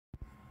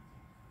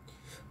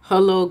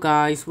Hello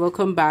guys,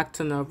 welcome back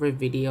to another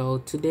video.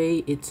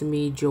 Today it's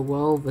me,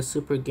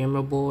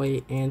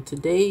 Joelthesupergamerboy, and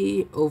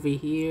today over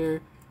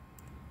here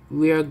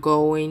we are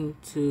going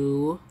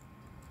to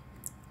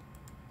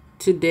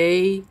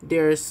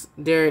there is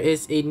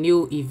a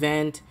new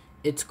event.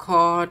 It's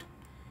called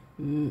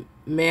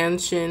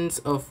Mansions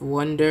of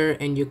Wonder,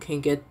 and you can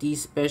get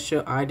these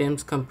special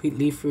items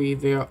completely free.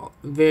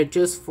 They're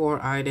just 4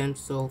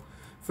 items. So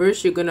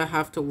first you're gonna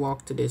have to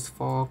walk to this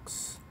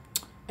fox.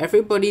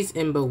 Everybody's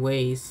in the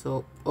way,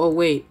 so oh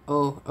wait,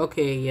 oh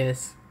okay,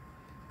 yes.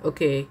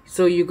 Okay,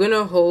 so you're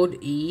gonna hold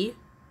E.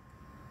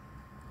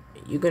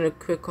 You're gonna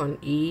click on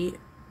E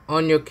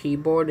on your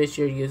keyboard if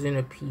you're using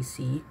a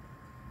PC.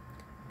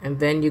 And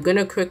then you're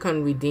gonna click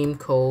on redeem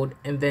code,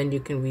 and then you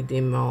can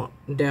redeem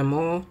them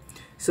all.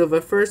 So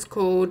the first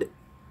code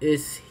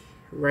is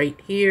right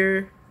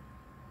here.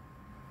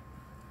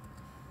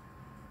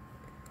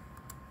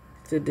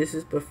 So this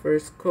is the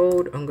first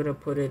code. I'm gonna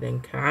put it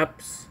in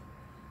caps.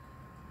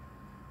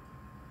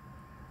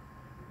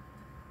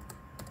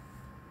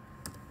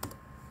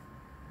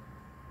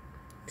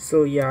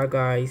 So yeah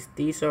guys,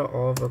 these are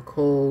all the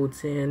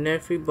codes, and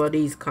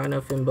everybody's kind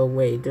of in the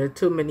way. There are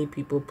too many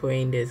people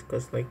playing this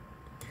because like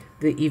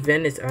the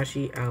event is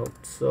actually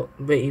out. So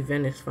the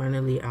event is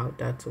finally out,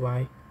 that's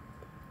why.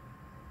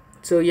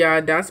 So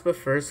yeah, that's the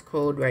first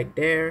code right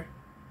there.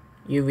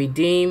 You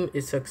redeem,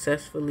 is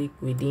successfully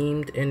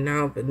redeemed. And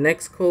now the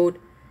next code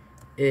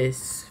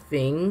is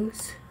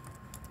things.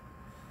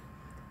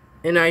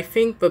 And I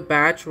think the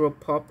badge will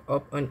pop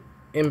up in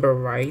the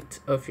right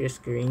of your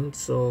screen.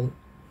 So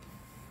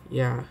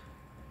yeah.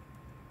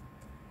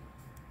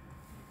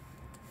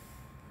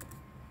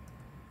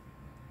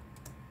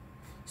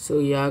 So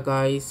yeah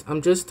guys,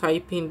 I'm just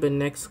typing the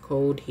next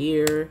code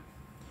here,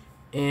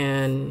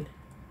 and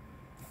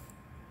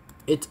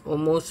it's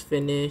almost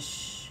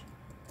finished.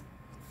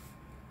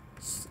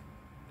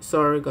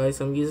 Sorry guys,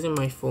 I'm using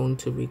my phone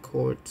to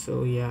record.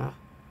 So yeah.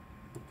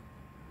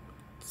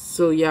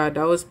 So yeah,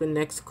 that was the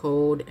next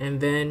code, and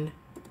then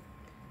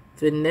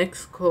the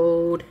next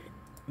code,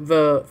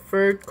 the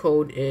third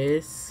code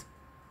is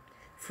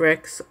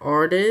Frex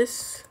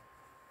Artist.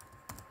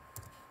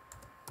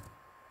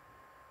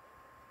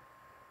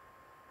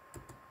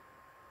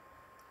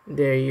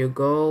 There you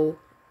go.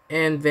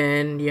 And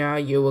then yeah,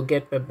 you will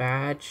get the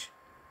badge.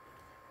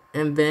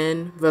 And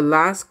then the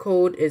last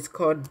code is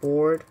called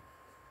Board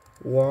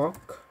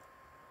Walk.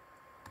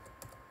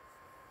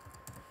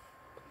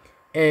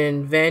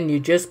 And then you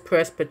just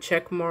press the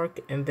check mark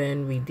and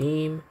then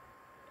redeem.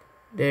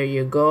 There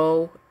you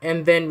go.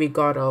 And then we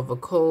got all the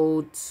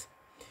codes,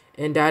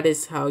 and that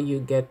is how you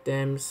get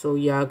them. So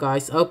yeah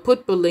guys, I'll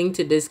put the link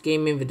to this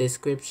game in the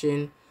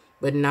description.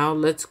 But now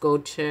let's go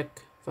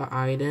check the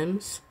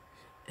items,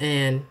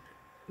 and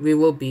we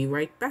will be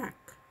right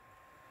back.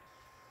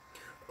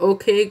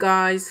 Okay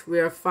guys, we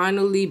are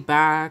finally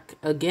back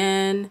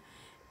again.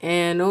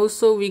 And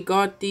also we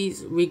got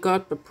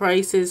the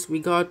prices, we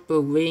got the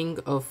ring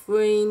of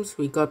frames,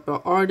 we got the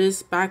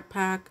artist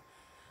backpack.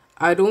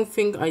 I don't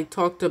think I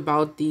talked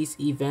about these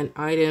event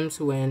items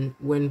when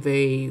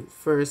they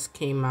first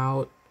came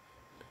out.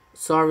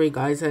 Sorry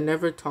guys, I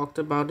never talked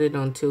about it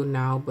until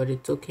now, but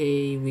it's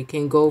okay. We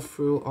can go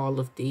through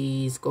all of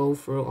these, go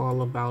through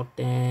all about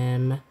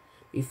them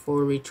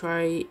before we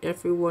try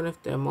every one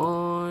of them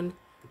on.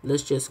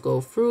 Let's just go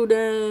through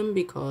them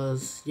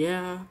because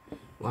yeah,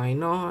 why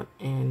not?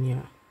 And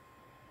yeah.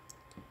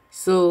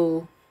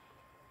 So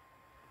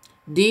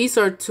these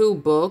are 2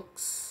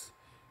 books.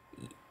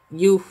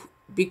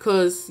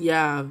 Because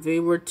yeah, they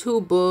were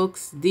 2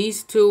 books.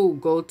 These 2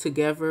 go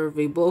together.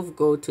 They both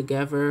go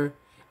together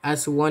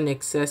as one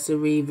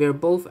accessory. They're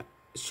both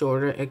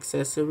shorter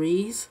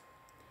accessories.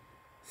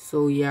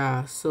 So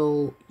yeah,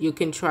 so you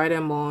can try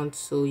them on.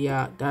 So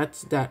yeah,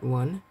 that's that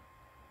one.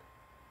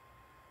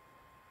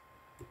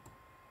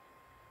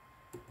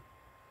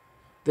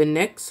 The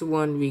next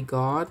one we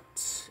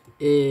got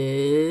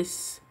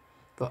is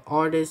the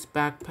artist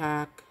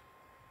backpack.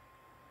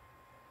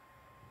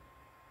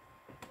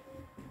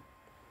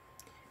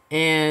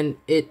 And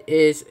it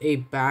is a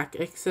back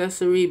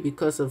accessory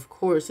because of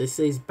course it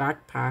says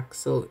backpack,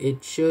 so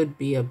it should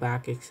be a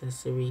back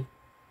accessory.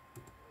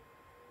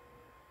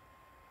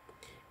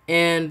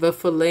 And the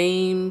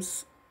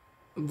flames,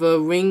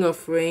 the ring of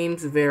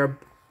frames,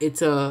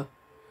 it's a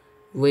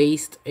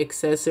waist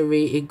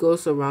accessory. It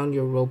goes around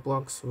your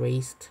Roblox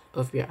waist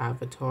of your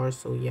avatar.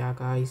 So yeah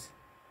guys.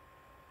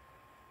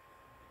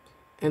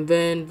 And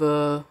then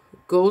the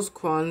Ghost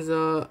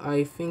Kwanzaa,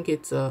 I think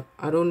it's I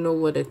don't know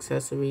what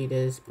accessory it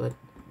is, but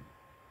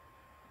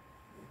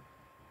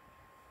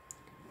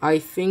I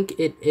think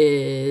it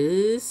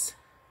is,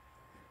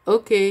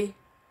 okay,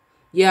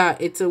 yeah,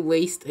 it's a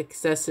waist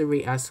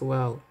accessory as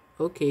well.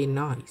 Okay,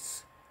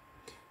 nice.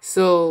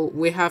 So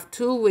we have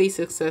 2 waist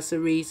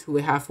accessories,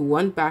 we have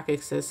 1 back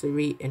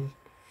accessory,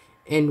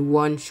 and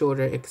 1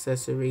 shoulder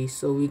accessory.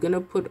 So we're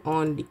gonna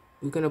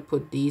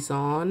put these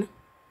on,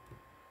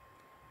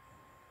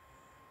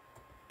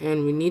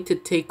 and we need to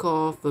take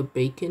off the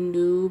bacon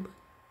tube.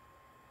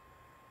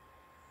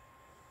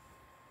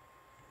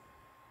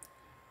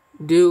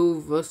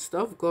 Do the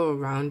stuff go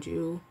around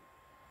you?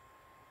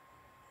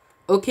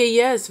 Okay,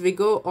 yes, they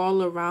go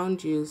all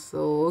around you.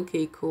 So,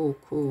 okay, cool,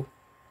 cool.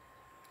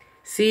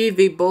 See,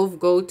 they both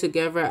go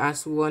together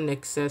as one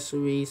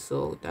accessory.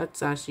 So,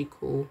 that's actually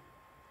cool.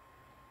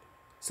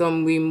 So,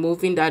 I'm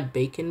removing that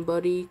bacon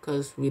buddy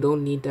because we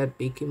don't need that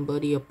bacon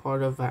buddy a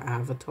part of our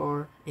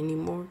avatar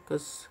anymore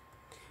because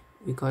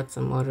we got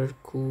some other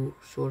cool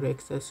short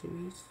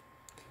accessories.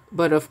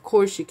 But of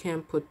course, you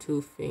can't put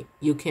two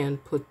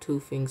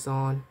things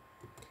on.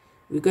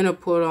 We're gonna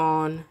put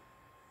on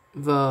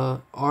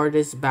the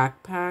artist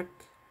backpack,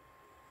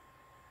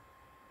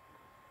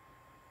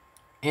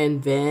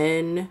 and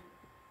then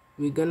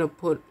we're gonna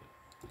put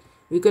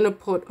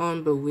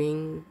on the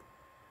wing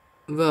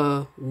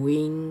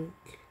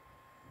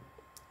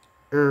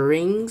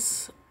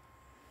rings,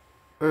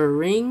 a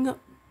ring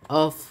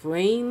of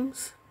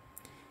flames.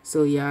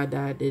 So yeah,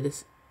 that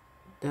is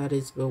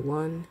the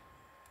one.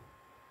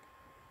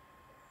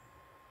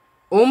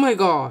 Oh my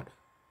god.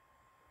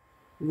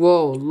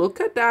 Whoa, look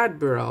at that,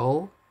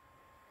 bro.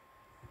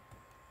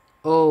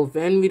 Oh,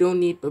 then we don't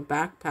need the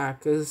backpack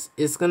because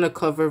it's gonna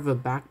cover the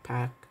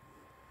backpack.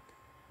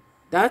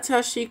 That's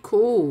actually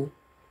cool.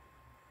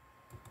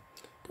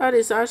 That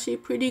is actually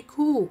pretty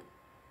cool.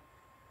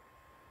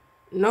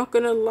 Not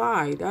gonna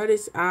lie, that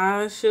is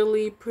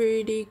actually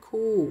pretty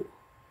cool.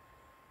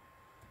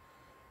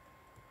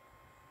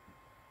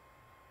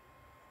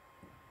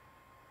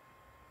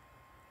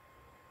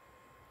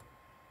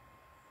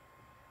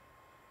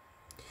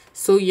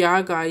 So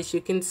yeah, guys,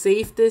 you can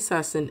save this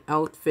as an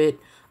outfit.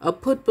 I'll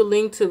put the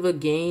link to the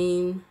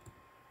game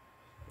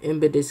in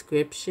the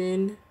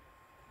description.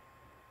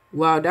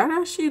 Wow, that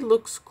actually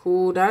looks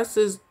cool. That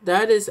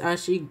is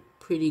actually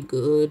pretty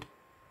good.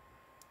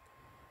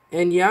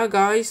 And yeah,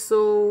 guys,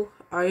 so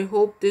I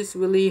hope this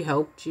really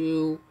helped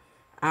you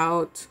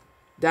out.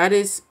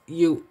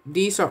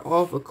 These are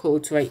all the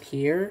codes right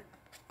here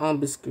on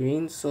the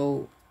screen.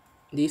 So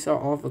these are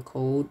all the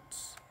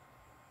codes.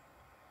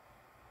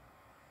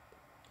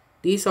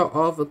 These are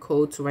all the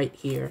codes right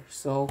here.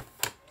 So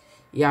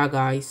yeah,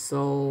 guys,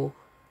 so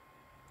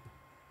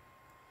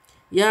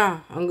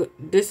yeah, I'm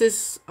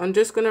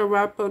just gonna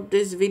wrap up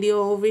this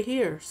video over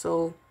here.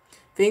 So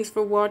thanks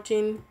for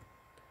watching.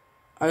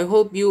 I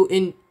hope you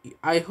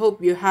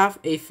have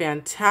a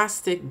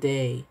fantastic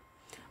day.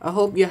 I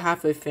hope you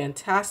have a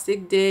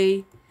fantastic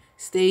day.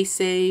 Stay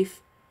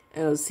safe,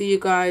 and I'll see you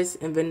guys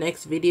in the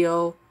next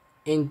video.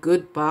 And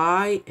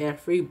goodbye,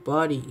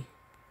 everybody.